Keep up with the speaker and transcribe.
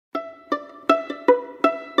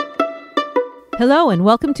Hello and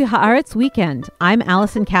welcome to Haaretz Weekend. I'm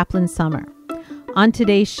Allison Kaplan-Summer. On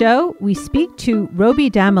today's show, we speak to Robi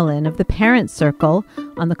Damelin of the Parents Circle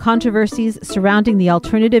on the controversies surrounding the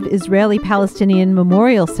alternative Israeli-Palestinian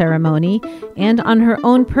memorial ceremony and on her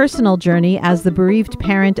own personal journey as the bereaved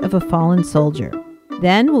parent of a fallen soldier.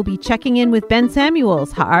 Then we'll be checking in with Ben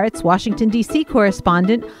Samuels, Haaretz Washington, D.C.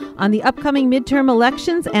 correspondent, on the upcoming midterm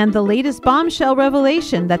elections and the latest bombshell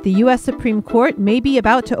revelation that the U.S. Supreme Court may be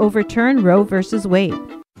about to overturn Roe v. Wade.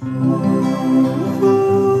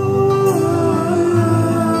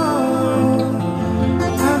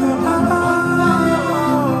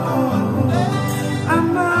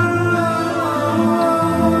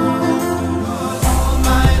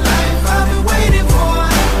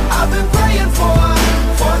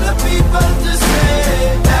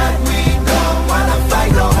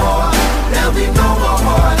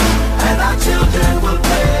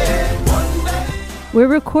 We're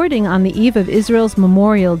recording on the eve of Israel's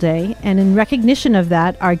Memorial Day, and in recognition of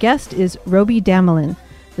that, our guest is Robi Damelin,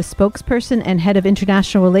 the spokesperson and head of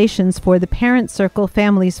international relations for the Parents Circle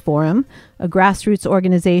Families Forum, a grassroots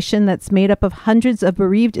organization that's made up of hundreds of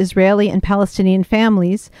bereaved Israeli and Palestinian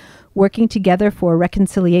families working together for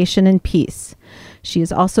reconciliation and peace. She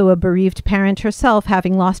is also a bereaved parent herself,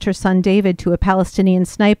 having lost her son David to a Palestinian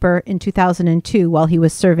sniper in 2002 while he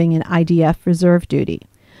was serving in IDF reserve duty.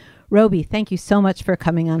 Robi, thank you so much for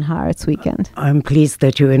coming on Haaretz Weekend. I'm pleased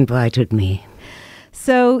that you invited me.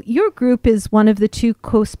 So your group is one of the two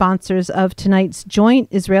co-sponsors of tonight's joint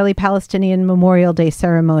Israeli-Palestinian Memorial Day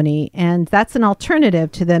ceremony, and that's an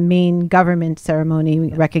alternative to the main government ceremony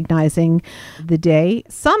recognizing the day.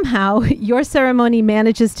 Somehow, your ceremony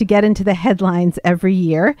manages to get into the headlines every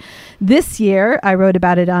year. This year, I wrote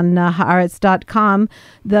about it on haaretz.com,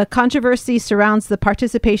 the controversy surrounds the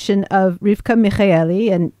participation of Rivka Michaeli,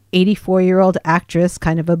 an 84-year-old actress,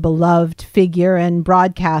 kind of a beloved figure and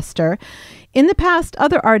broadcaster. In the past,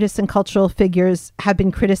 other artists and cultural figures have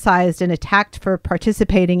been criticized and attacked for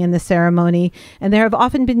participating in the ceremony, and there have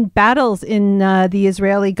often been battles in the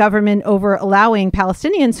Israeli government over allowing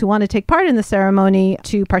Palestinians who want to take part in the ceremony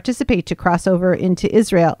to participate, to cross over into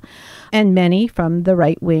Israel. And many from the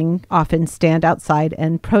right wing often stand outside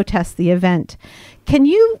and protest the event. Can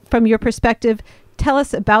you, from your perspective, tell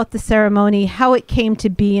us about the ceremony, how it came to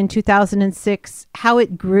be in 2006, how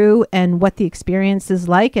it grew, and what the experience is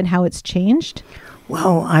like and how it's changed?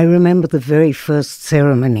 Well, I remember the very first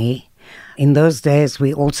ceremony. In those days,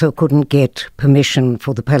 we also couldn't get permission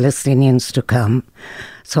for the Palestinians to come.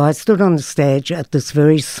 So I stood on the stage at this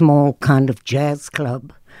very small kind of jazz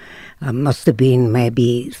club. Must have been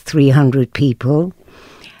maybe 300 people.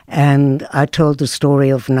 And I told the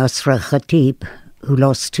story of Nasra Khatib, who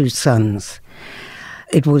lost two sons.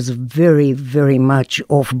 It was very, very much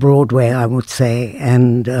off-Broadway, I would say,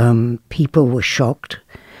 and people were shocked.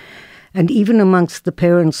 And even amongst the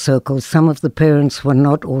parents' circle, some of the parents were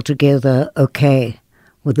not altogether okay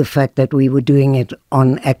with the fact that we were doing it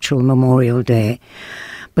on actual Memorial Day.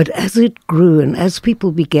 But as it grew and as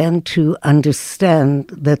people began to understand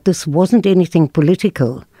that this wasn't anything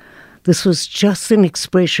political, this was just an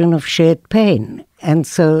expression of shared pain. And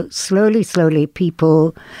so slowly,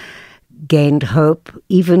 people gained hope,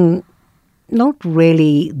 even not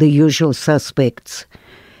really the usual suspects.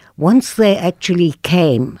 Once they actually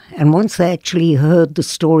came and once they actually heard the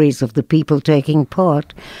stories of the people taking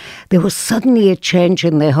part, there was suddenly a change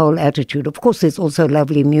in their whole attitude. Of course, there's also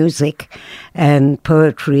lovely music and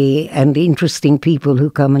poetry and interesting people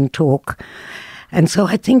who come and talk. And so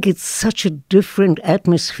I think it's such a different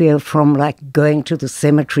atmosphere from like going to the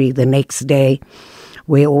cemetery the next day,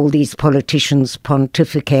 where all these politicians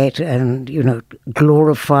pontificate and,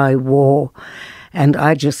 glorify war. And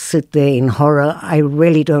I just sit there in horror. I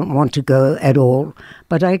really don't want to go at all.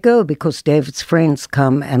 But I go because David's friends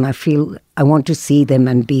come and I feel I want to see them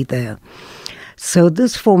and be there. So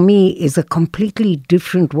this for me is a completely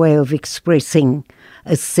different way of expressing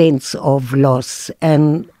a sense of loss.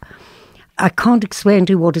 And I can't explain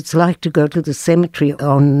to you what it's like to go to the cemetery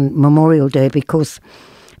on Memorial Day because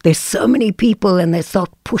there's so many people and they start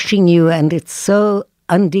pushing you and it's so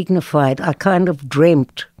undignified. I kind of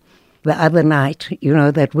dreamt the other night,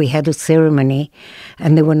 that we had a ceremony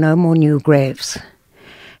and there were no more new graves.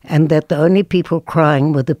 And that the only people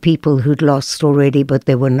crying were the people who'd lost already, but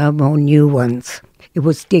there were no more new ones. It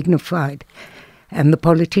was dignified. And the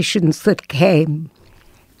politicians that came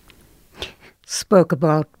spoke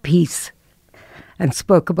about peace and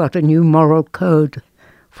spoke about a new moral code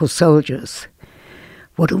for soldiers.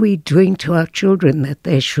 What are we doing to our children that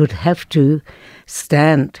they should have to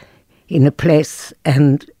stand in a place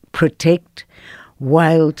and protect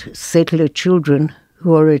wild settler children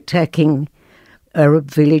who are attacking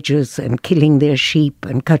Arab villages and killing their sheep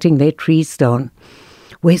and cutting their trees down.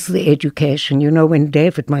 Where's the education? You know, when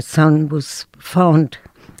David, my son, was found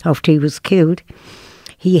after he was killed,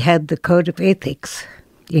 he had the Code of Ethics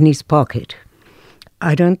in his pocket.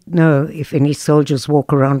 I don't know if any soldiers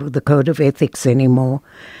walk around with the Code of Ethics anymore,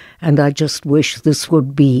 and I just wish this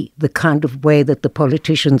would be the kind of way that the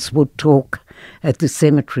politicians would talk at the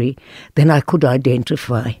cemetery. Then I could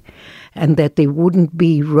identify, and that there wouldn't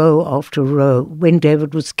be row after row. When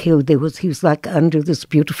David was killed, he was like under this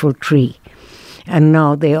beautiful tree, and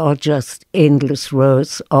now there are just endless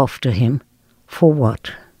rows after him. For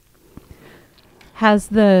what? Has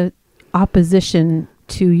the opposition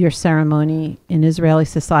to your ceremony in Israeli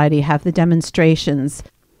society, have the demonstrations,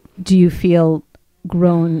 do you feel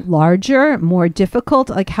grown larger, more difficult?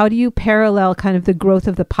 Like, how do you parallel kind of the growth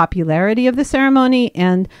of the popularity of the ceremony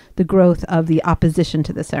and the growth of the opposition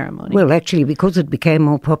to the ceremony? Well, actually, because it became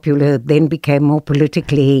more popular, it then became more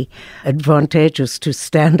politically advantageous to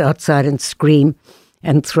stand outside and scream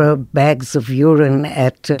and throw bags of urine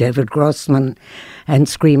at David Grossman and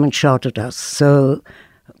scream and shout at us, so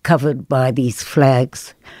covered by these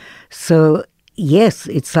flags. So yes,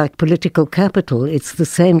 it's like political capital. It's the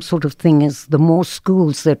same sort of thing as the more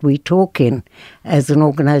schools that we talk in as an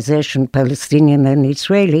organization, Palestinian and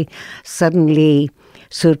Israeli, suddenly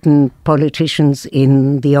certain politicians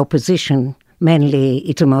in the opposition, mainly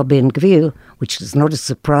Itamar Ben-Gvir, which is not a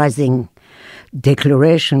surprising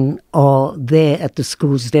declaration, are there at the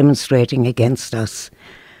schools demonstrating against us.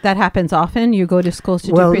 That happens often? You go to schools to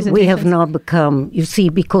do Well, presentations? we have now become, you see,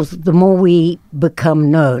 because the more we become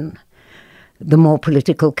known, the more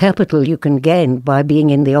political capital you can gain by being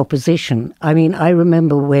in the opposition. I mean, I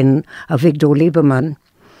remember when Avigdor Lieberman,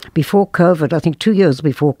 before COVID, I think 2 years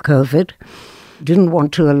before COVID, didn't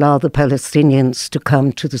want to allow the Palestinians to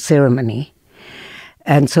come to the ceremony.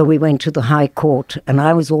 And so we went to the High Court, and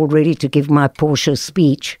I was all ready to give my Porsche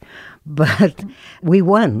speech, but we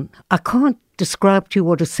won. I can't describe to you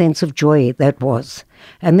what a sense of joy that was.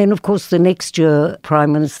 And then, of course, the next year,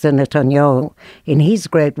 Prime Minister Netanyahu, in his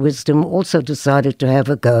great wisdom, also decided to have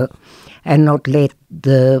a go and not let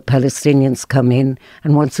the Palestinians come in.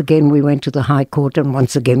 And once again, we went to the High Court, and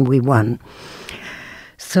once again, we won.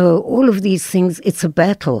 So all of these things, it's a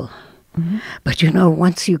battle. Mm-hmm. But, you know,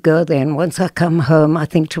 once you go there and once I come home, I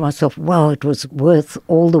think to myself, wow, it was worth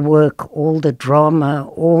all the work, all the drama,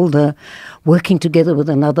 all the working together with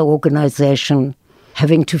another organization,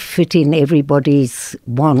 having to fit in everybody's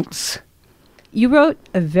wants. You wrote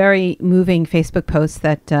a very moving Facebook post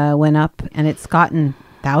that went up, and it's gotten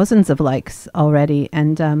thousands of likes already.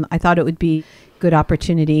 And I thought it would be a good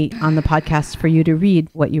opportunity on the podcast for you to read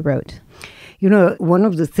what you wrote. You know, one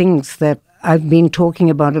of the things that I've been talking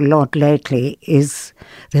about a lot lately is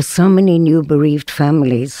there's so many new bereaved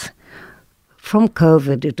families from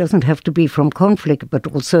COVID. It doesn't have to be from conflict, but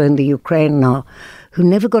also in the Ukraine now, who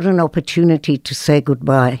never got an opportunity to say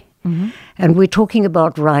goodbye. Mm-hmm. And we're talking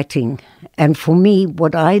about writing. And for me,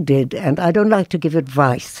 what I did, and I don't like to give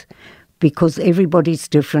advice, because everybody's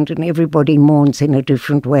different and everybody mourns in a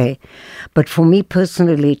different way. But for me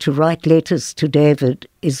personally, to write letters to David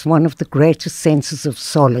is one of the greatest senses of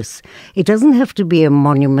solace. It doesn't have to be a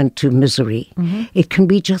monument to misery. Mm-hmm. It can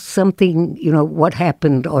be just something, you know, what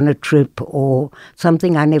happened on a trip or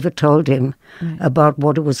something I never told him about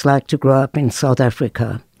what it was like to grow up in South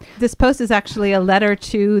Africa. This post is actually a letter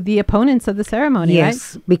to the opponents of the ceremony, right?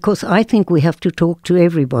 Yes, because I think we have to talk to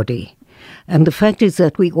everybody. And the fact is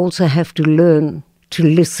that we also have to learn to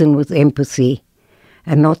listen with empathy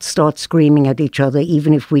and not start screaming at each other,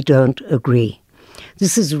 even if we don't agree.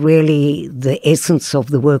 This is really the essence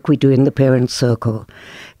of the work we do in the Parent Circle.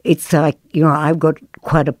 It's like, you know, I've got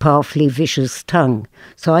quite a powerfully vicious tongue,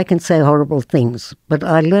 so I can say horrible things. But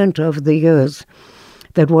I learned over the years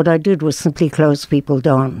that what I did was simply close people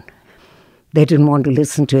down. They didn't want to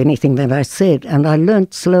listen to anything that I said. And I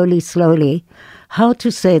learned slowly, how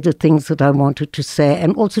to say the things that I wanted to say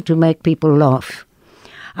and also to make people laugh.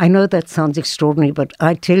 I know that sounds extraordinary, but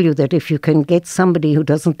I tell you that if you can get somebody who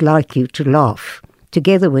doesn't like you to laugh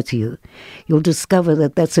together with you, you'll discover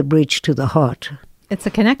that that's a bridge to the heart. It's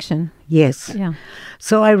a connection. Yes. Yeah.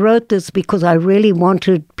 So I wrote this because I really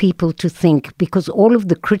wanted people to think, because all of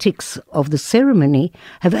the critics of the ceremony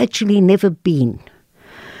have actually never been.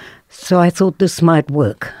 So I thought this might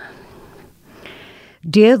work.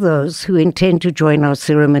 Dear those who intend to join our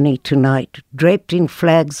ceremony tonight, draped in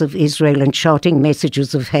flags of Israel and shouting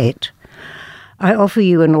messages of hate, I offer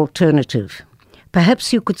you an alternative.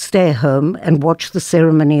 Perhaps you could stay home and watch the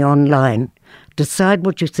ceremony online. Decide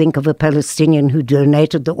what you think of a Palestinian who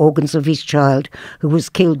donated the organs of his child who was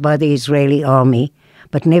killed by the Israeli army,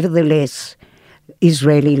 but nevertheless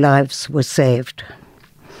Israeli lives were saved.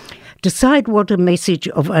 Decide what a message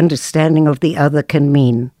of understanding of the other can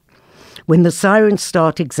mean. When the sirens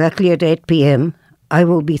start exactly at 8 p.m., I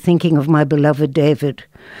will be thinking of my beloved David,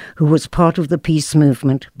 who was part of the peace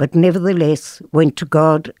movement, but nevertheless went to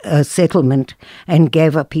guard a settlement and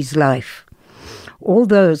gave up his life. All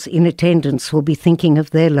those in attendance will be thinking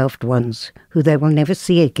of their loved ones, who they will never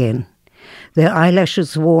see again, their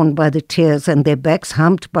eyelashes worn by the tears and their backs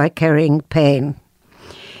humped by carrying pain.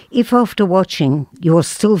 If after watching you are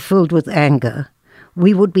still filled with anger,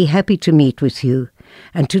 we would be happy to meet with you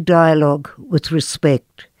and to dialogue with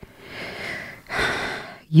respect.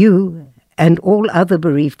 You and all other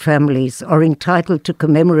bereaved families are entitled to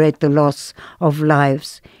commemorate the loss of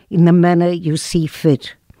lives in the manner you see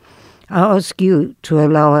fit. I ask you to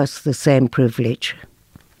allow us the same privilege.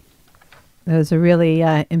 That was a really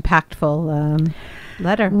impactful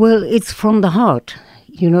letter. Well, it's from the heart,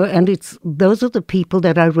 and those are the people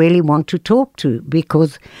that I really want to talk to,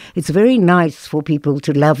 because it's very nice for people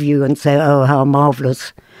to love you and say, oh, how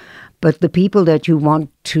marvelous. But the people that you want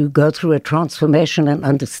to go through a transformation and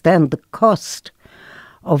understand the cost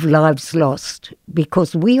of lives lost,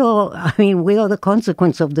 because we are the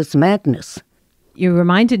consequence of this madness. You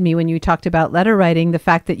reminded me when you talked about letter writing, the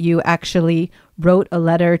fact that you actually wrote a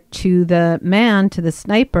letter to the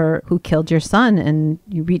sniper who killed your son, and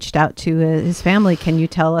you reached out to his family. Can you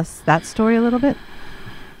tell us that story a little bit?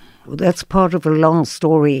 Well, that's part of a long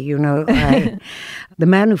story, The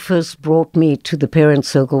man who first brought me to the Parent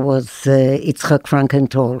Circle was Itzhak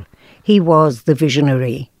Frankenthal. He was the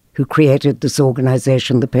visionary who created this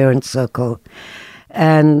organization, the Parent Circle.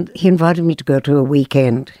 And he invited me to go to a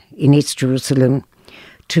weekend in East Jerusalem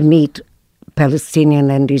to meet Palestinian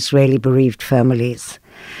and Israeli bereaved families.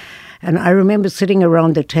 And I remember sitting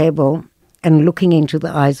around the table and looking into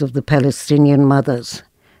the eyes of the Palestinian mothers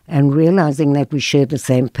and realizing that we shared the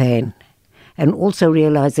same pain, and also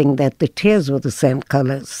realizing that the tears were the same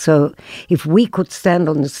colors. So if we could stand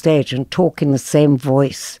on the stage and talk in the same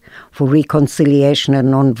voice for reconciliation and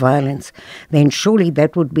nonviolence, then surely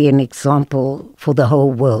that would be an example for the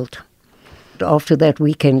whole world. After that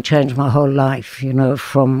weekend changed my whole life,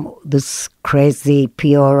 from this crazy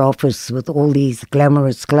PR office with all these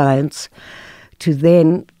glamorous clients to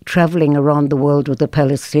then traveling around the world with a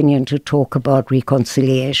Palestinian to talk about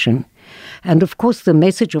reconciliation. And of course, the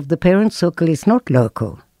message of the Parent Circle is not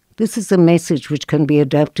local. This is a message which can be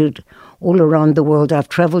adapted all around the world. I've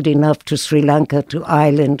traveled enough to Sri Lanka, to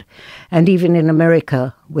Ireland, and even in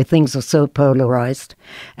America, where things are so polarized,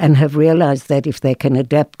 and have realized that if they can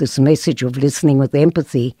adapt this message of listening with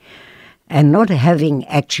empathy and not having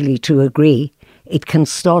actually to agree, it can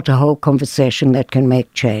start a whole conversation that can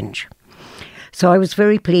make change. So I was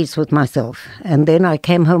very pleased with myself. And then I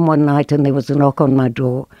came home one night and there was a knock on my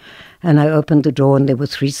door. And I opened the door and there were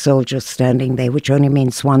 3 soldiers standing there, which only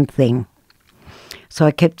means one thing. So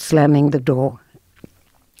I kept slamming the door.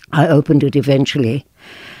 I opened it eventually.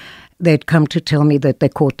 They'd come to tell me that they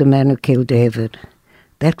caught the man who killed David.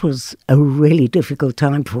 That was a really difficult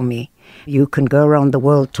time for me. You can go around the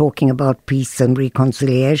world talking about peace and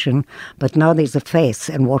reconciliation, but now there's a face,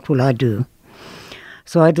 and what will I do?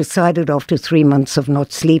 So I decided after 3 months of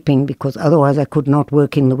not sleeping, because otherwise I could not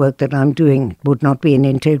work in the work that I'm doing, would not be in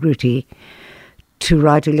integrity, to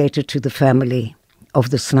write a letter to the family of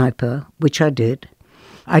the sniper, which I did.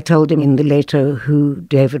 I told him in the letter who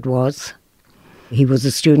David was. He was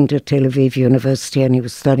a student at Tel Aviv University and he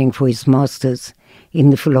was studying for his master's in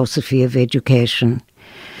the philosophy of education.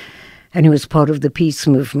 And he was part of the peace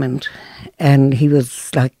movement. And he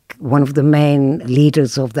was like one of the main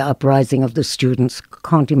leaders of the uprising of the students.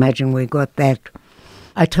 Can't imagine where he got that.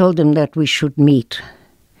 I told him that we should meet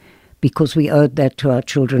because we owed that to our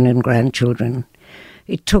children and grandchildren.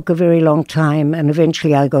 It took a very long time, and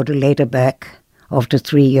eventually I got a letter back after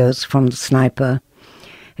 3 years from the sniper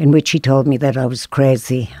in which he told me that I was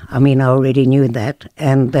crazy. I mean, I already knew that,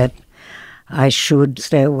 and that I should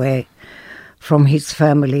stay away from his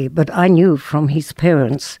family. But I knew from his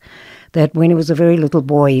parents that when he was a very little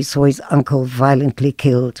boy, he saw his uncle violently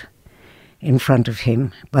killed in front of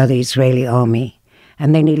him by the Israeli army.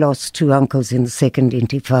 And then he lost 2 uncles in the Second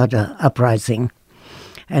Intifada uprising.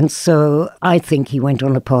 And so I think he went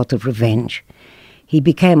on a path of revenge. He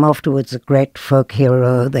became afterwards a great folk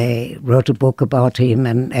hero. They wrote a book about him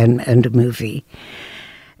and a movie.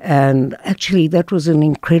 And actually that was an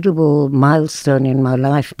incredible milestone in my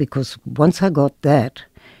life, because once I got that,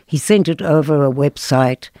 he sent it over a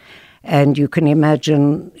website, and you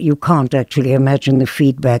can't actually imagine the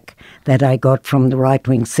feedback that I got from the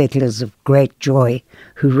right-wing settlers of great joy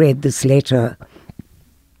who read this letter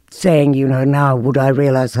saying, now would I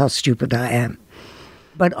realize how stupid I am.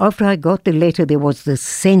 But after I got the letter, there was this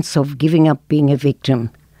sense of giving up being a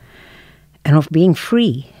victim and of being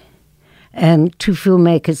free. And two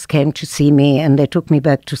filmmakers came to see me, and they took me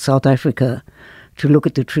back to South Africa to look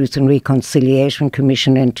at the Truth and Reconciliation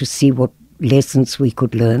Commission and to see what lessons we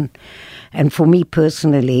could learn. And for me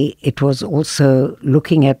personally, it was also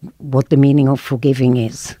looking at what the meaning of forgiving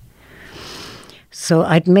is. So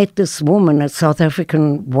I'd met this woman, a South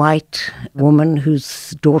African white woman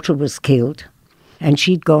whose daughter was killed. And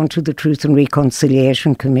she'd gone to the Truth and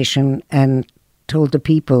Reconciliation Commission and told the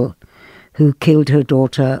people who killed her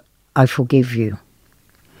daughter, I forgive you.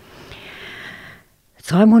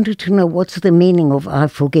 So I wanted to know, what's the meaning of I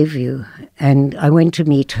forgive you? And I went to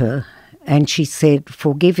meet her, and she said,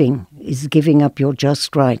 forgiving is giving up your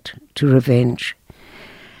just right to revenge.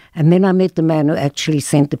 And then I met the man who actually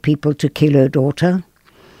sent the people to kill her daughter,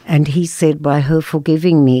 and he said, by her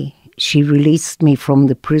forgiving me, she released me from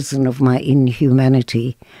the prison of my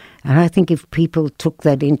inhumanity. And I think if people took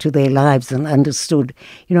that into their lives and understood,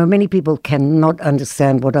 many people cannot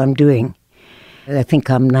understand what I'm doing. They think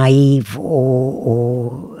I'm naive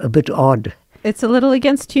or a bit odd. It's a little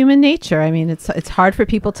against human nature. I mean, it's hard for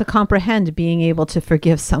people to comprehend being able to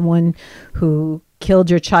forgive someone who killed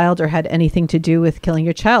your child or had anything to do with killing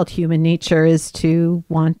your child. Human nature is to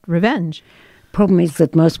want revenge. Problem is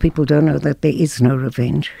that most people don't know that there is no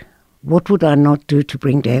revenge. What would I not do to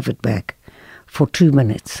bring David back for 2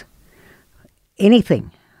 minutes?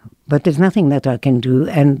 Anything. But there's nothing that I can do.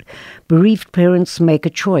 And bereaved parents make a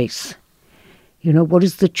choice. What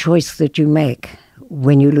is the choice that you make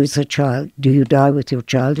when you lose a child? Do you die with your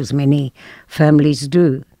child, as many families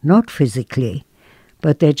do? Not physically,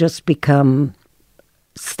 but they just become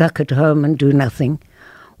stuck at home and do nothing.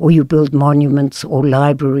 Or you build monuments or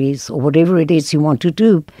libraries or whatever it is you want to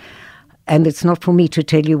do. And it's not for me to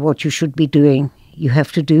tell you what you should be doing. You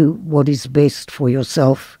have to do what is best for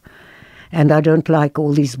yourself. And I don't like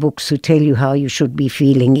all these books who tell you how you should be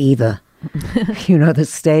feeling either. The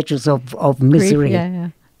stages of misery. Grief, yeah.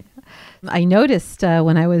 I noticed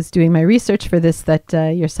when I was doing my research for this that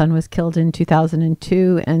your son was killed in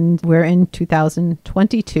 2002, and we're in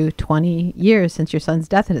 2022, 20 years since your son's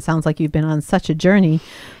death. And it sounds like you've been on such a journey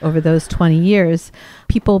over those 20 years.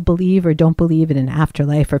 People believe or don't believe in an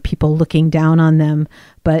afterlife, or people looking down on them.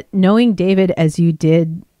 But knowing David as you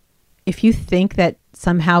did, if you think that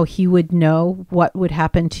somehow he would know what would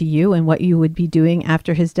happen to you and what you would be doing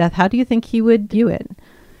after his death, how do you think he would view it?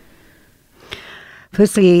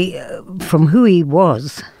 Firstly, from who he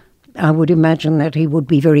was, I would imagine that he would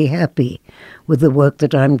be very happy with the work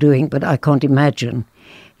that I'm doing, but I can't imagine,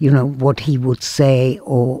 what he would say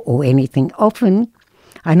or anything. Often,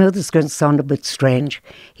 I know this is going to sound a bit strange,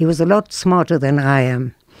 he was a lot smarter than I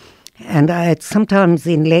am. And I had sometimes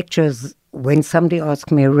in lectures, when somebody asks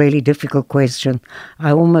me a really difficult question,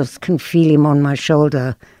 I almost can feel him on my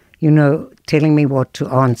shoulder, telling me what to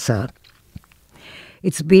answer.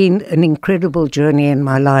 It's been an incredible journey in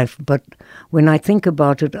my life, but when I think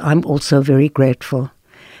about it, I'm also very grateful.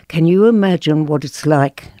 Can you imagine what it's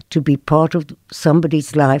like to be part of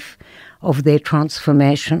somebody's life, of their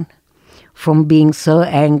transformation, from being so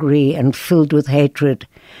angry and filled with hatred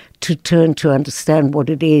to turn to understand what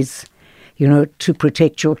it is, to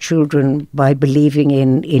protect your children by believing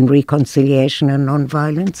in reconciliation and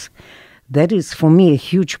nonviolence? That is, for me, a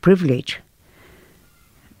huge privilege.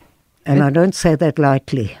 And I don't say that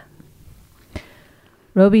lightly.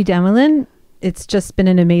 Robi Damelin, it's just been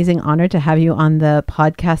an amazing honor to have you on the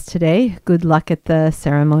podcast today. Good luck at the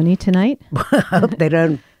ceremony tonight. I hope they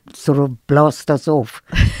don't sort of blast us off.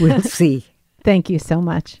 We'll see. Thank you so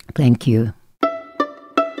much. Thank you.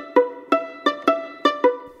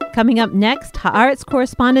 Coming up next, Haaretz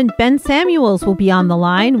correspondent Ben Samuels will be on the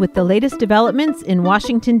line with the latest developments in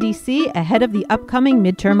Washington, D.C. ahead of the upcoming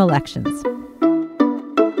midterm elections.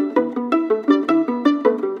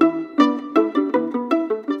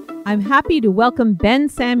 I'm happy to welcome Ben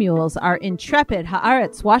Samuels, our intrepid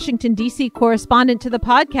Haaretz Washington, D.C. correspondent, to the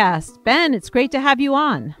podcast. Ben, it's great to have you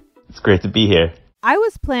on. It's great to be here. I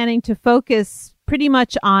was planning to focus pretty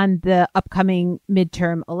much on the upcoming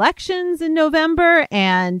midterm elections in November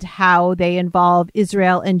and how they involve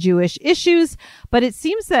Israel and Jewish issues. But it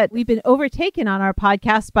seems that we've been overtaken on our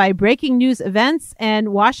podcast by breaking news events,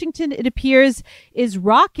 and Washington, it appears, is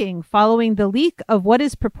rocking following the leak of what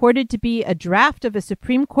is purported to be a draft of a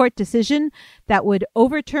Supreme Court decision that would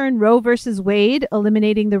overturn Roe versus Wade,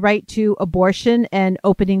 eliminating the right to abortion and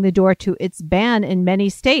opening the door to its ban in many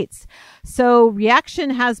states. So reaction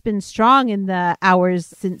has been strong in the hours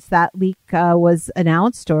since that leak was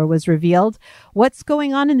announced or was revealed. What's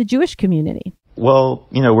going on in the Jewish community? Well,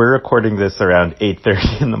 we're recording this around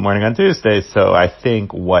 8:30 in the morning on Tuesday, so I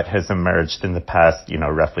think what has emerged in the past,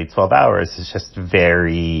 roughly 12 hours is just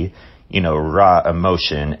very, raw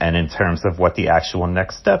emotion. And in terms of what the actual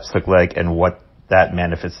next steps look like and what that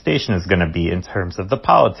manifestation is going to be in terms of the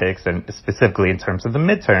politics and specifically in terms of the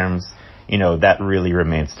midterms, that really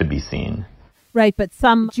remains to be seen. Right, but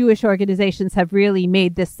some Jewish organizations have really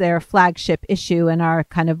made this their flagship issue and are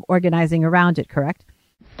kind of organizing around it, correct?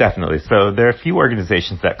 Definitely. So there are a few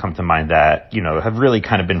organizations that come to mind that, have really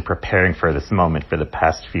kind of been preparing for this moment for the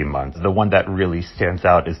past few months. The one that really stands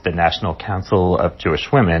out is the National Council of Jewish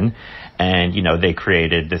Women. And, they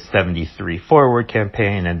created the 73 Forward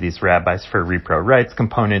campaign and these Rabbis for Repro Rights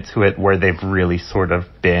component to it, where they've really sort of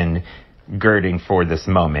been girding for this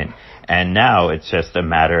moment. And now it's just a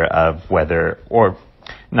matter of whether, or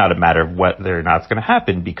not a matter of whether or not it's going to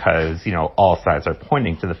happen, because, all signs are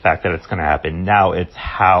pointing to the fact that it's going to happen. Now it's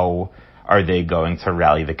how are they going to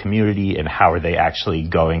rally the community and how are they actually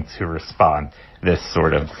going to respond this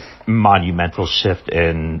sort of monumental shift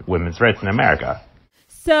in women's rights in America.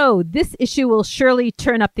 So this issue will surely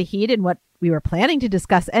turn up the heat in what we were planning to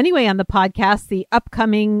discuss anyway on the podcast, the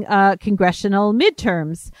upcoming congressional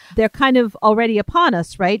midterms. They're kind of already upon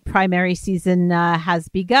us, right? Primary season has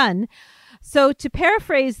begun. So to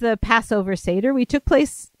paraphrase the Passover Seder, we took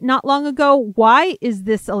place not long ago. Why is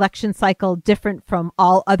this election cycle different from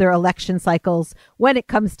all other election cycles when it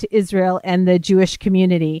comes to Israel and the Jewish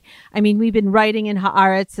community? I mean, we've been writing in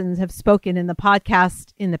Haaretz and have spoken in the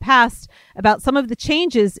podcast in the past about some of the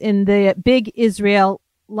changes in the big Israel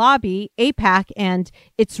lobby, AIPAC, and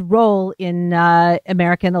its role in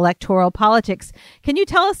American electoral politics. Can you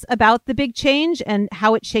tell us about the big change and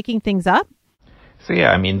how it's shaking things up? So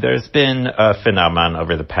yeah, there's been a phenomenon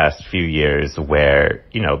over the past few years where,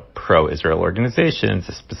 pro-Israel organizations,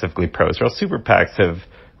 specifically pro-Israel super PACs, have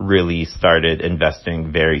really started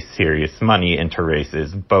investing very serious money into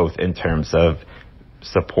races, both in terms of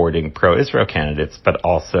supporting pro-Israel candidates, but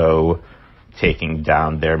also taking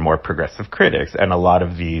down their more progressive critics. And a lot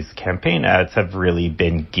of these campaign ads have really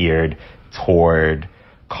been geared toward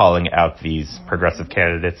calling out these progressive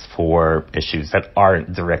candidates for issues that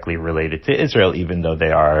aren't directly related to Israel, even though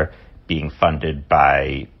they are being funded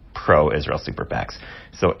by pro-Israel super PACs.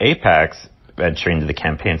 So AIPAC's entry into the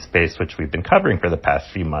campaign space, which we've been covering for the past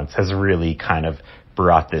few months, has really kind of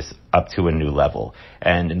brought this up to a new level.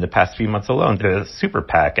 And in the past few months alone, the super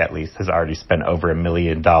PAC, at least, has already spent over $1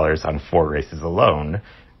 million on 4 races alone.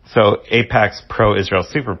 So AIPAC's pro-Israel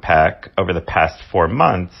super PAC, over the past 4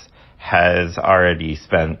 months, has already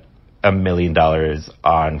spent $1 million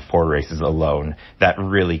on 4 races alone that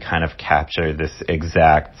really kind of capture this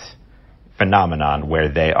exact phenomenon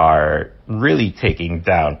where they are really taking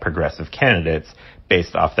down progressive candidates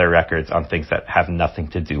based off their records on things that have nothing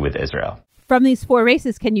to do with Israel. From these 4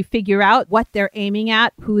 races, can you figure out what they're aiming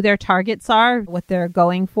at, who their targets are, what they're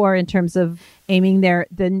going for in terms of aiming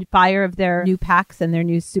the fire of their new PACs and their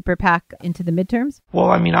new super PAC into the midterms? Well,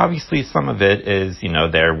 obviously some of it is,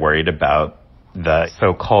 they're worried about the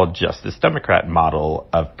so-called Justice Democrat model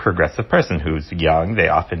of progressive person who's young. They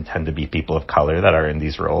often tend to be people of color that are in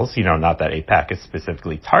these roles. Not that AIPAC is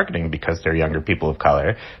specifically targeting because they're younger people of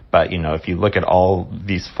color. But, if you look at all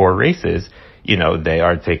these 4 races, they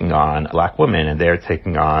are taking on black women and they're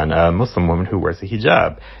taking on a Muslim woman who wears a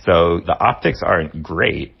hijab. So the optics aren't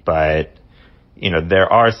great, but,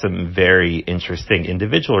 there are some very interesting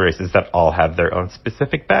individual races that all have their own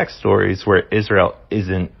specific backstories where Israel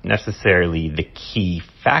isn't necessarily the key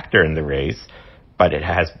factor in the race, but it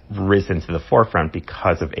has risen to the forefront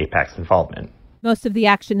because of AIPAC's involvement. Most of the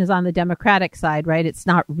action is on the Democratic side, right? It's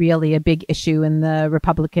not really a big issue in the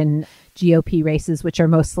Republican GOP races, which are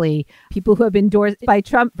mostly people who have been endorsed by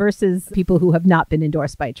Trump versus people who have not been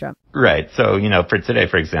endorsed by Trump. Right. So, for today,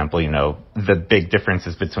 for example, the big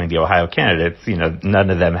differences between the Ohio candidates, none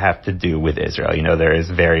of them have to do with Israel. There is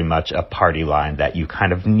very much a party line that you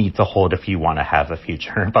kind of need to hold if you want to have a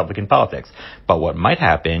future in Republican politics. But what might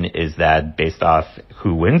happen is that based off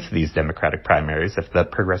who wins these Democratic primaries, if the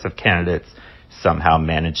progressive candidates somehow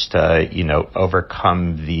manage to,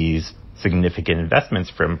 overcome these significant investments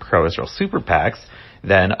from pro-Israel super PACs,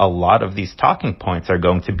 then a lot of these talking points are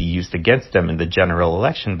going to be used against them in the general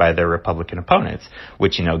election by their Republican opponents,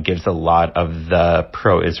 which, gives a lot of the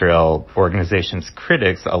pro-Israel organization's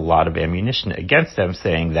critics a lot of ammunition against them,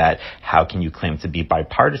 saying that how can you claim to be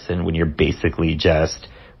bipartisan when you're basically just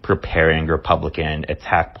preparing Republican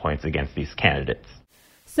attack points against these candidates?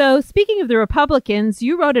 So speaking of the Republicans,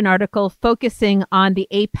 you wrote an article focusing on the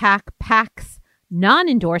AIPAC PAC's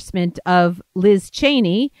non-endorsement of Liz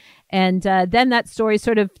Cheney. And then that story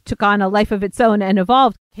sort of took on a life of its own and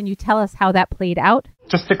evolved. Can you tell us how that played out?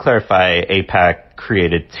 Just to clarify, AIPAC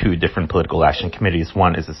created two different political action committees.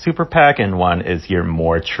 One is a super PAC and one is your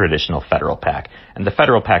more traditional federal PAC. And the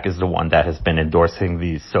federal PAC is the one that has been endorsing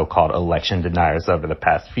these so-called election deniers over the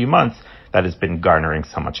past few months that has been garnering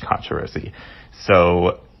so much controversy.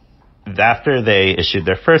 So after they issued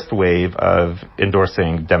their first wave of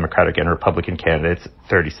endorsing Democratic and Republican candidates,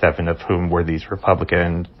 37 of whom were these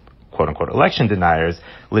Republican quote-unquote election deniers,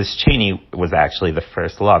 Liz Cheney was actually the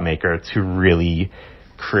first lawmaker to really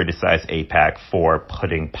criticize AIPAC for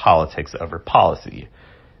putting politics over policy.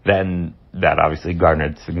 Then that obviously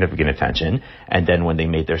garnered significant attention. And then when they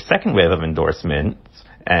made their second wave of endorsements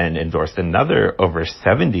and endorsed another over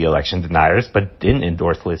 70 election deniers, but didn't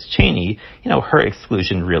endorse Liz Cheney, her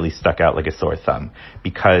exclusion really stuck out like a sore thumb,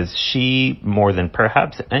 because she, more than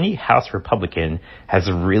perhaps any House Republican, has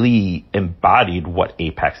really embodied what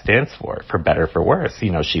AIPAC stands for better, for worse.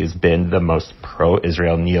 She's been the most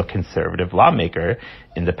pro-Israel neoconservative lawmaker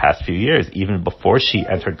in the past few years. Even before she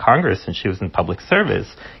entered Congress and she was in public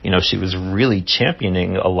service, she was really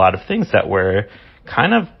championing a lot of things that were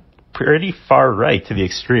kind of pretty far right to the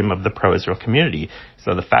extreme of the pro-Israel community.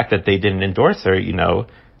 So the fact that they didn't endorse her,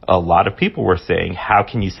 a lot of people were saying, how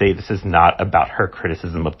can you say this is not about her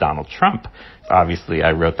criticism of Donald Trump? Obviously,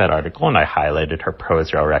 I wrote that article and I highlighted her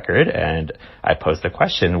pro-Israel record, and I posed a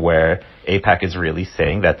question where AIPAC is really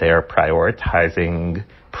saying that they are prioritizing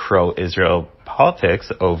pro-Israel politics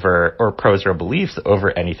over, or pro-Israel beliefs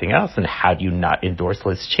over anything else, and how do you not endorse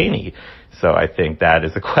Liz Cheney? So I think that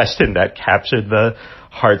is a question that captured the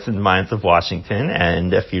hearts and minds of Washington,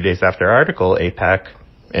 and a few days after our article, AIPAC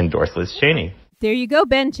endorsed Liz Cheney. There you go,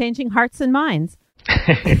 Ben, changing hearts and minds.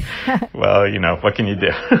 Well, what can you do?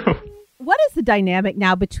 What is the dynamic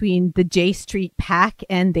now between the J Street PAC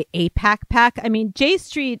and the AIPAC PAC? I mean, J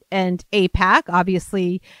Street and AIPAC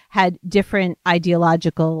obviously had different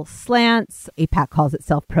ideological slants. AIPAC calls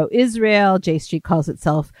itself pro-Israel. J Street calls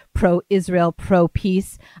itself pro-Israel,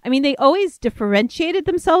 pro-peace. I mean, they always differentiated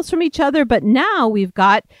themselves from each other, but now we've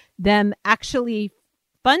got them actually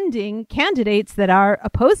funding candidates that are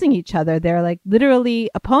opposing each other. They're like literally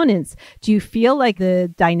opponents. Do you feel like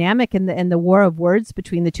the dynamic and the war of words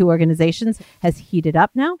between the two organizations has heated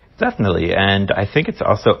up now? Definitely. And I think it's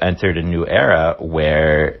also entered a new era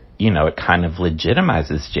where, it kind of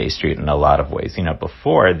legitimizes J Street in a lot of ways.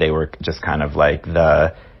 Before they were just kind of like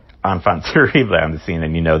the enfant terrible on the scene,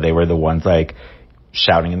 and, they were the ones like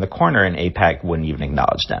shouting in the corner, and AIPAC wouldn't even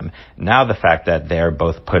acknowledge them. Now the fact that they're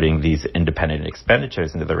both putting these independent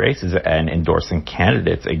expenditures into the races and endorsing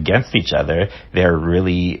candidates against each other, they're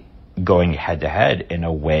really going head to head in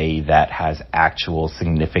a way that has actual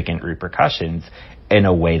significant repercussions in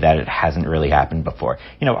a way that it hasn't really happened before.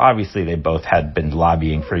 Obviously they both had been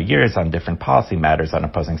lobbying for years on different policy matters on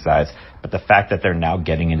opposing sides, but the fact that they're now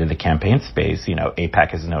getting into the campaign space,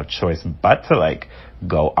 AIPAC has no choice but to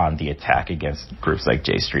go on the attack against groups like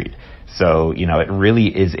J Street. So, it really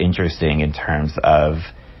is interesting in terms of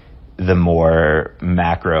the more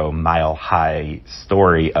macro, mile-high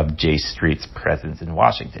story of J Street's presence in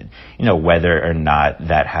Washington. Whether or not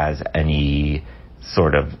that has any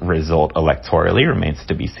sort of result electorally remains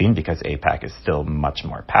to be seen, because AIPAC is still much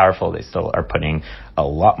more powerful. They still are putting a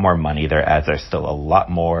lot more money. Their ads are still a lot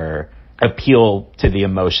more appeal to the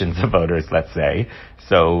emotions of voters, let's say.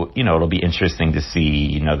 So, it'll be interesting to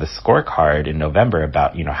see, the scorecard in November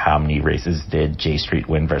about, how many races did J Street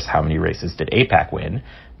win versus how many races did AIPAC win.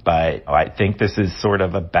 But I think this is sort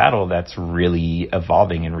of a battle that's really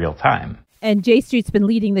evolving in real time. And J Street's been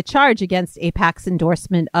leading the charge against AIPAC's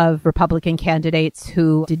endorsement of Republican candidates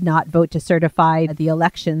who did not vote to certify the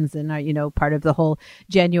elections and are, part of the whole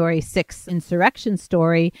January 6th insurrection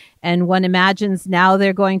story. And one imagines now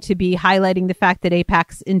they're going to be highlighting the fact that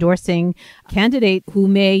AIPAC's endorsing a candidate who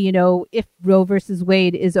may, if Roe versus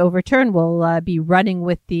Wade is overturned, will be running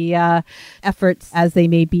with the efforts as they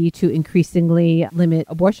may be to increasingly limit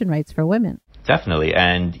abortion rights for women. Definitely.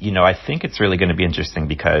 And, I think it's really going to be interesting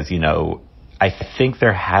because, I think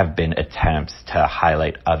there have been attempts to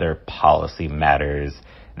highlight other policy matters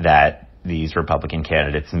that these Republican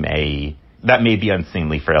candidates may be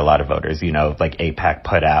unseemly for a lot of voters. Like AIPAC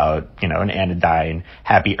put out, an anodyne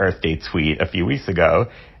Happy Earth Day tweet a few weeks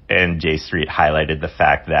ago, and J Street highlighted the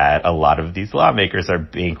fact that a lot of these lawmakers are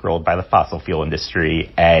bankrolled by the fossil fuel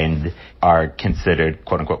industry and are considered,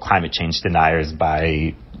 quote unquote, climate change deniers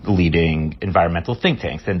by leading environmental think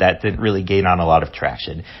tanks, and that didn't really gain on a lot of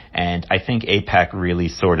traction. And I think AIPAC really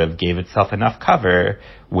sort of gave itself enough cover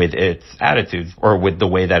with its attitudes, or with the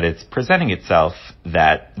way that it's presenting itself,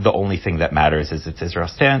 that the only thing that matters is its Israel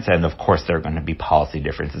stance, and of course there are going to be policy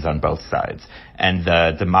differences on both sides. And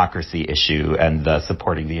the democracy issue and the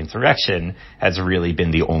supporting the insurrection has really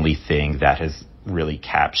been the only thing that has really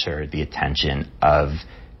captured the attention of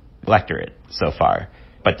the electorate so far.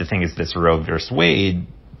 But the thing is, this Roe versus Wade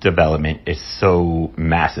development is so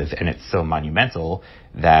massive and it's so monumental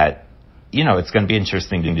that, it's going to be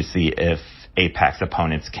interesting to see if AIPAC's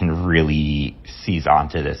opponents can really seize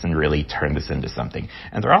onto this and really turn this into something.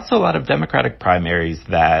 And there are also a lot of Democratic primaries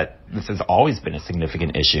that this has always been a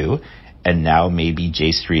significant issue, and now maybe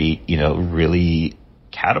J Street, really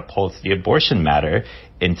catapults the abortion matter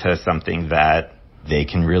into something that they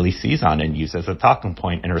can really seize on and use as a talking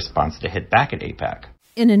point in response to hit back at AIPAC.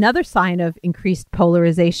 In another sign of increased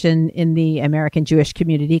polarization in the American Jewish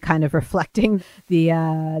community, kind of reflecting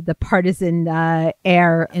the partisan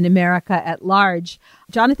air in America at large,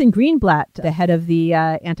 Jonathan Greenblatt, the head of the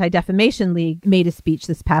Anti-Defamation League, made a speech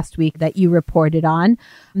this past week that you reported on.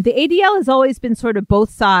 The ADL has always been sort of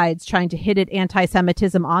both sides, trying to hit at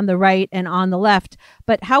anti-Semitism on the right and on the left.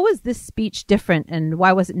 But how was this speech different, and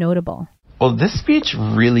why was it notable? Well, this speech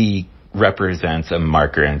really represents a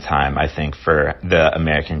marker in time, I think, for the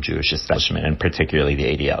American Jewish establishment, and particularly the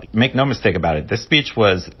ADL. Make no mistake about it, this speech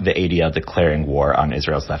was the ADL declaring war on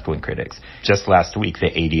Israel's left-wing critics. Just last week, the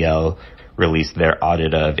ADL released their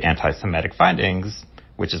audit of anti-Semitic findings,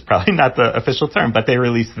 which is probably not the official term, but they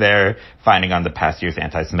released their finding on the past year's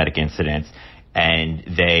anti-Semitic incidents. And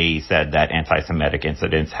they said that anti-Semitic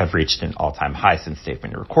incidents have reached an all-time high since they've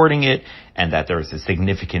been recording it, and that there was a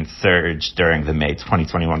significant surge during the May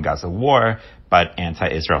 2021 Gaza war, but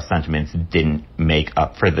anti-Israel sentiments didn't make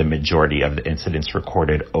up for the majority of the incidents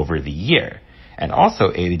recorded over the year. And also,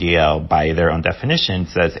 ADL, by their own definition,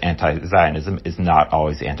 says anti-Zionism is not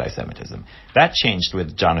always anti-Semitism. That changed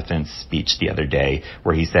with Jonathan's speech the other day,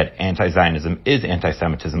 where he said anti-Zionism is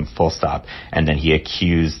anti-Semitism, full stop. And then he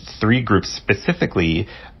accused three groups specifically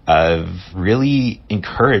of really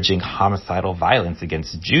encouraging homicidal violence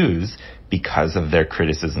against Jews because of their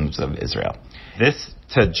criticisms of Israel.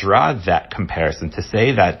 To draw that comparison, to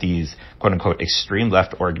say that these quote-unquote extreme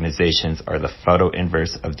left organizations are the photo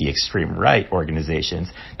inverse of the extreme right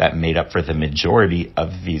organizations that made up for the majority of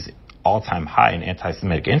these all-time high in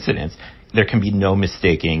anti-Semitic incidents, there can be no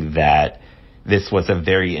mistaking that this was a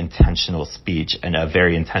very intentional speech and a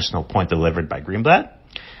very intentional point delivered by Greenblatt,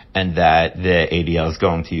 and that the ADL is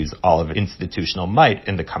going to use all of its institutional might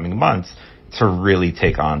in the coming months to really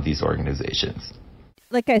take on these organizations.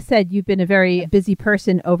 Like I said, you've been a very busy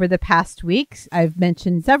person over the past weeks. I've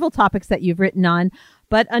mentioned several topics that you've written on,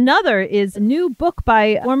 but another is a new book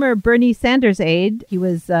by former Bernie Sanders aide. He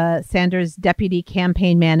was Sanders' deputy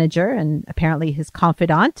campaign manager and apparently his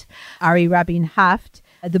confidant, Ari Rabin Haft.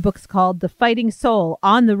 The book's called The Fighting Soul,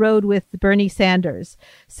 On the Road with Bernie Sanders.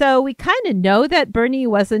 So we kind of know that Bernie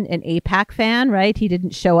wasn't an AIPAC fan, right? He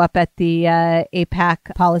didn't show up at the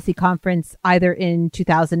AIPAC policy conference either in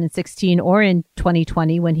 2016 or in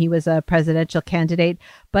 2020 when he was a presidential candidate.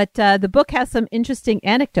 But the book has some interesting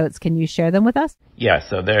anecdotes. Can you share them with us? Yeah,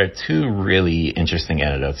 so there are two really interesting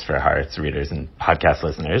anecdotes for Haaretz readers and podcast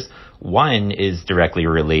listeners. One is directly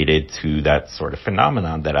related to that sort of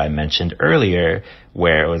phenomenon that I mentioned earlier,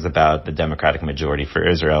 where it was about the Democratic majority for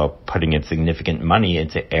Israel putting in significant money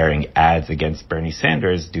into airing ads against Bernie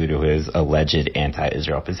Sanders due to his alleged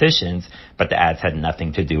anti-Israel positions, but the ads had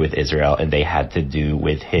nothing to do with Israel, and they had to do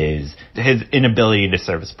with his inability to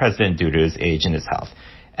serve as president due to his age and his health.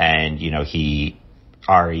 And,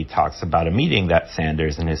 Ari talks about a meeting that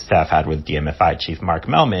Sanders and his staff had with DMFI chief Mark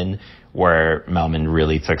Mellman, where Mellman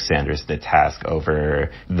really took Sanders to task over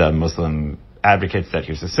the Muslim advocates that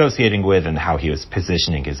he was associating with and how he was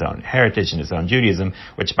positioning his own heritage and his own Judaism,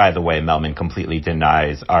 which, by the way, Mellman completely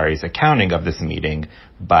denies Ari's accounting of this meeting,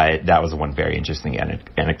 but that was one very interesting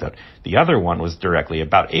anecdote. The other one was directly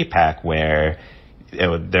about AIPAC, where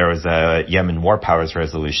there was a Yemen War Powers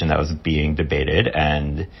resolution that was being debated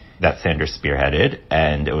and that Sanders spearheaded,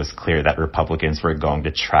 and it was clear that Republicans were going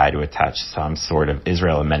to try to attach some sort of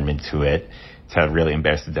Israel amendment to it to really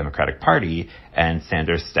embarrass the Democratic Party, and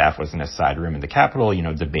Sanders' staff was in a side room in the Capitol,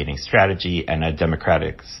 debating strategy, and a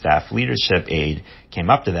Democratic staff leadership aide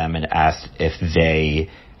came up to them and asked if they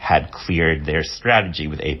had cleared their strategy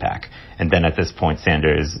with AIPAC. And then at this point,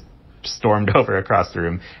 Sanders stormed over across the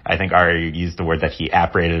room. I think Ari used the word that he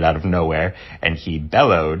apparated out of nowhere, and he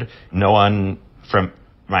bellowed, "No one from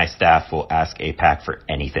my staff will ask AIPAC for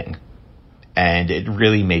anything." And it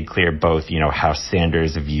really made clear both, how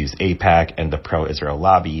Sanders views AIPAC and the pro-Israel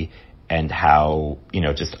lobby, and how,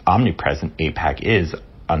 just omnipresent AIPAC is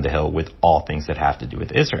on the Hill with all things that have to do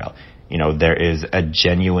with Israel. There is a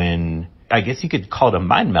genuine, I guess you could call it a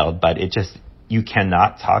mind meld, but you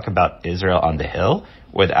cannot talk about Israel on the Hill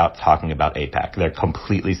without talking about AIPAC. They're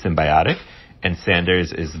completely symbiotic. And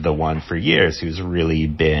Sanders is the one for years who's really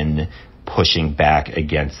been pushing back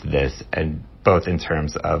against this, and both in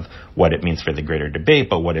terms of what it means for the greater debate,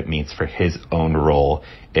 but what it means for his own role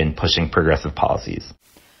in pushing progressive policies.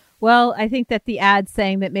 Well, I think that the ads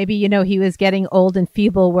saying that maybe, he was getting old and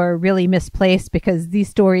feeble were really misplaced, because these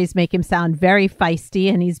stories make him sound very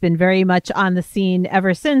feisty, and he's been very much on the scene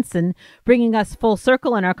ever since. And bringing us full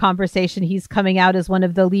circle in our conversation, he's coming out as one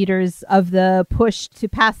of the leaders of the push to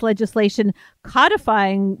pass legislation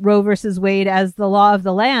codifying Roe versus Wade as the law of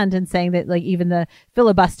the land, and saying that even the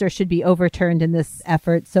filibuster should be overturned in this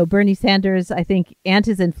effort. So Bernie Sanders, I think, and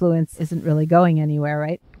his influence isn't really going anywhere,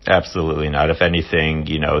 right? Absolutely not. If anything,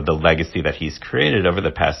 the legacy that he's created over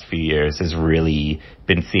the past few years has really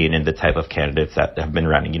been seen in the type of candidates that have been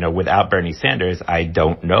running. Without Bernie Sanders, I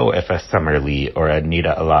don't know if a Summer Lee or a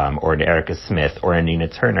Nita Alam or an Erica Smith or a Nina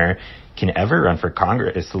Turner can ever run for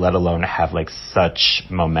Congress, let alone have such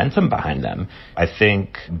momentum behind them. I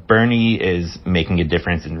think Bernie is making a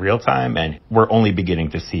difference in real time, and we're only beginning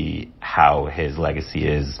to see how his legacy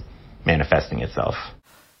is manifesting itself.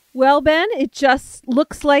 Well, Ben, it just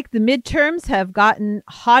looks like the midterms have gotten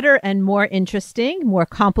hotter and more interesting, more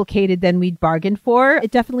complicated than we'd bargained for.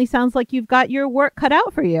 It definitely sounds like you've got your work cut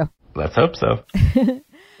out for you. Let's hope so.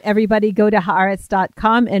 Everybody go to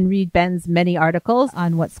haaretz.com and read Ben's many articles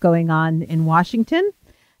on what's going on in Washington.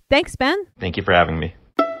 Thanks, Ben. Thank you for having me.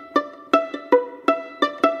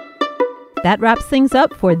 That wraps things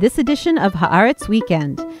up for this edition of Haaretz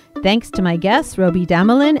Weekend. Thanks to my guests, Robi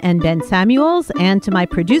Damelin and Ben Samuels, and to my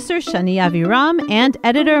producer, Shani Aviram, and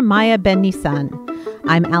editor, Maya Ben-Nissan.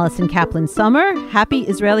 I'm Allison Kaplan-Summer. Happy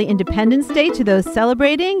Israeli Independence Day to those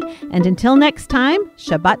celebrating. And until next time,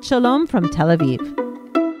 Shabbat Shalom from Tel Aviv.